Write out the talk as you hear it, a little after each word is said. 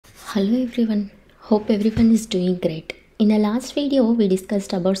Hello everyone, hope everyone is doing great. In the last video, we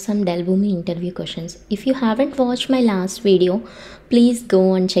discussed about some Dell Boomi interview questions. If you haven't watched my last video, please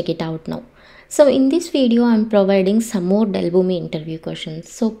go and check it out now. So in this video, I'm providing some more Dell Boomi interview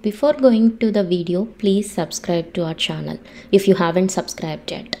questions. So before going to the video, please subscribe to our channel if you haven't subscribed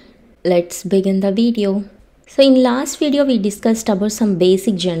yet. Let's begin the video. So in last video, we discussed about some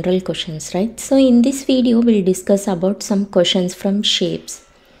basic general questions, right? So in this video, we'll discuss about some questions from shapes.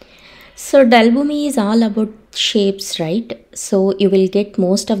 So Dell Boomi is all about shapes, right? So you will get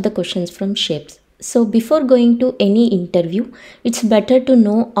most of the questions from shapes. So before going to any interview, it's better to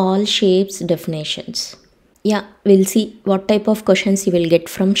know all shapes definitions. Yeah, we'll see what type of questions you will get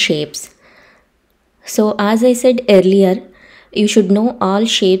from shapes. So as I said earlier, you should know all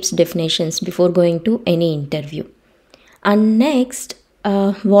shapes definitions before going to any interview. And next,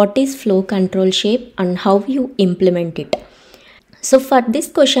 what is flow control shape and how you implement it? So for this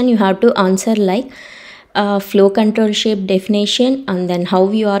question, you have to answer like flow control shape definition and then how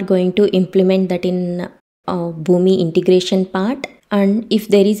you are going to implement that in Boomi integration part, and if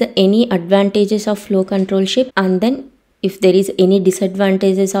there is any advantages of flow control shape, and then if there is any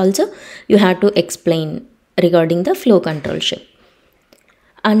disadvantages also, you have to explain regarding the flow control shape.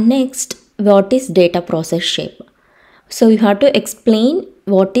 And next, what is data process shape? So you have to explain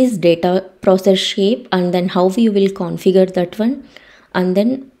what is data process shape and then how you will configure that one, and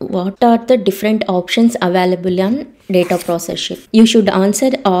then what are the different options available on data process shape. You should answer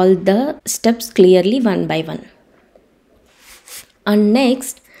all the steps clearly one by one. And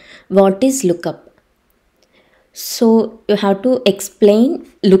next, what is lookup? So you have to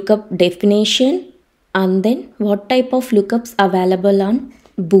explain lookup definition and then what type of lookups available on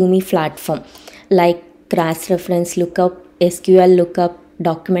Boomi platform, like cross-reference lookup, SQL lookup,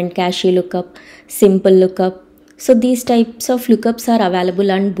 document cache lookup, simple lookup. So these types of lookups are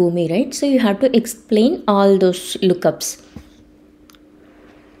available on Boomi, right? So you have to explain all those lookups.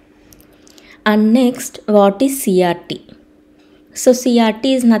 And next, what is CRT? So CRT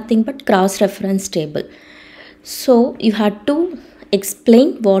is nothing but cross-reference table. So you have to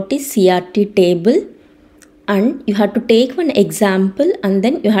explain what is CRT table, and you have to take one example and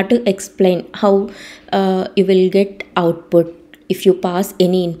then you have to explain how you will get output. If you pass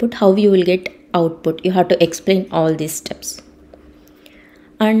any input, how you will get output. You have to explain all these steps.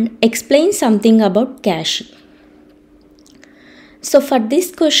 And explain something about cache. So for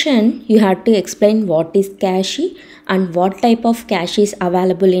this question, you have to explain what is cache and what type of cache is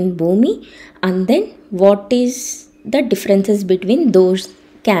available in Boomi, and then what is the differences between those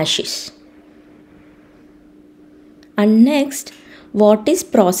caches. And next, what is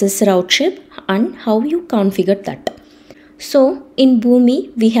process route shape and how you configure that. So in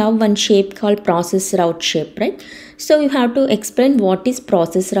Boomi, we have one shape called process route shape, right? So you have to explain what is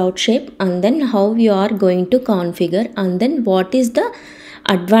process route shape and then how you are going to configure, and then what is the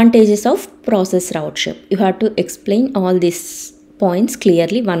advantages of process route shape. You have to explain all these points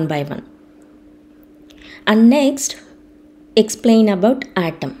clearly one by one. And next, explain about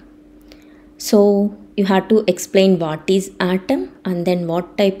atom. So you have to explain what is atom and then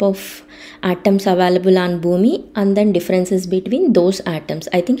what type of atoms available on Boomi, and then differences between those atoms.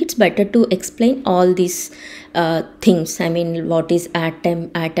 I think it's better to explain all these things. I mean, what is atom,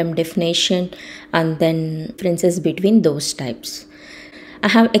 atom definition, and then differences between those types. I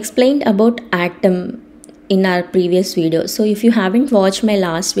have explained about atom in our previous video. So if you haven't watched my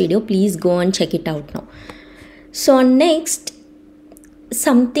last video, please go and check it out now. So next,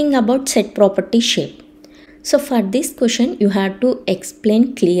 something about set property shape. So for this question, you have to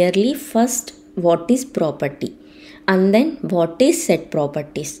explain clearly first what is property, and then what is set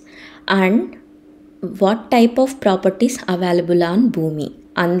properties, and what type of properties available on Boomi,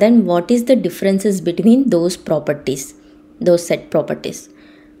 and then what is the differences between those properties, those set properties.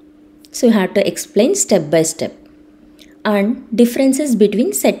 So you have to explain step by step. And differences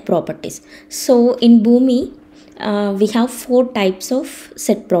between set properties. So in Boomi, we have 4 types of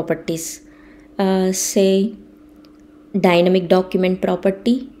set properties. Say dynamic document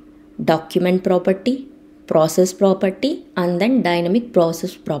property, process property, and then dynamic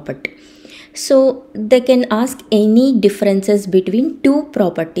process property. So they can ask any differences between 2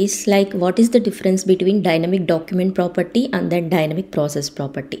 properties, like what is the difference between dynamic document property and then dynamic process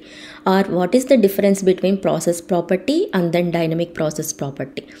property, or what is the difference between process property and then dynamic process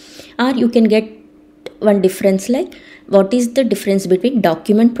property. Or you can get one difference like what is the difference between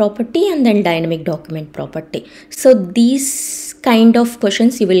document property and then dynamic document property. So these kind of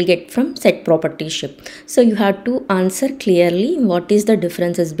questions you will get from set property shape. So you have to answer clearly what is the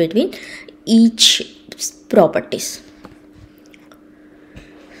differences between each properties.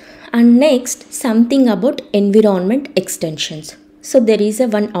 And next, something about environment extensions. So there is a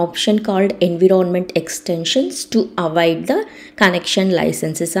one option called environment extensions to avoid the connection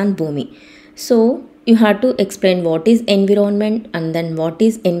licenses on Boomi. So you have to explain what is environment and then what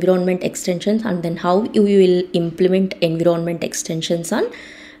is environment extensions and then how you will implement environment extensions on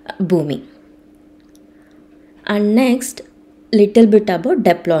Boomi. And next, little bit about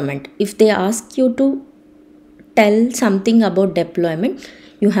deployment. If they ask you to tell something about deployment,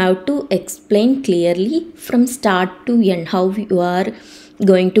 you have to explain clearly from start to end how you are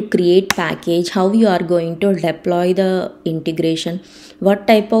going to create package, how you are going to deploy the integration, what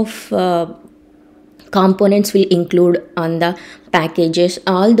type of components will include on the packages.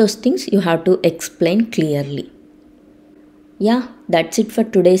 All those things you have to explain clearly. Yeah, that's it for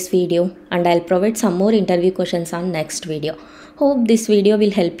today's video, and I'll provide some more interview questions on next video. Hope this video will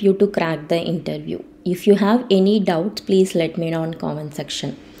help you to crack the interview. If you have any doubts, please let me know in comment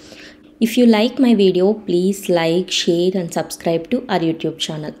section. If you like my video, please like, share and subscribe to our YouTube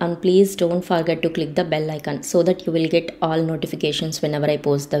channel, and please don't forget to click the bell icon so that you will get all notifications whenever I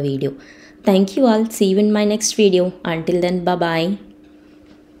post the video. Thank you all. See you in my next video. Until then, bye bye.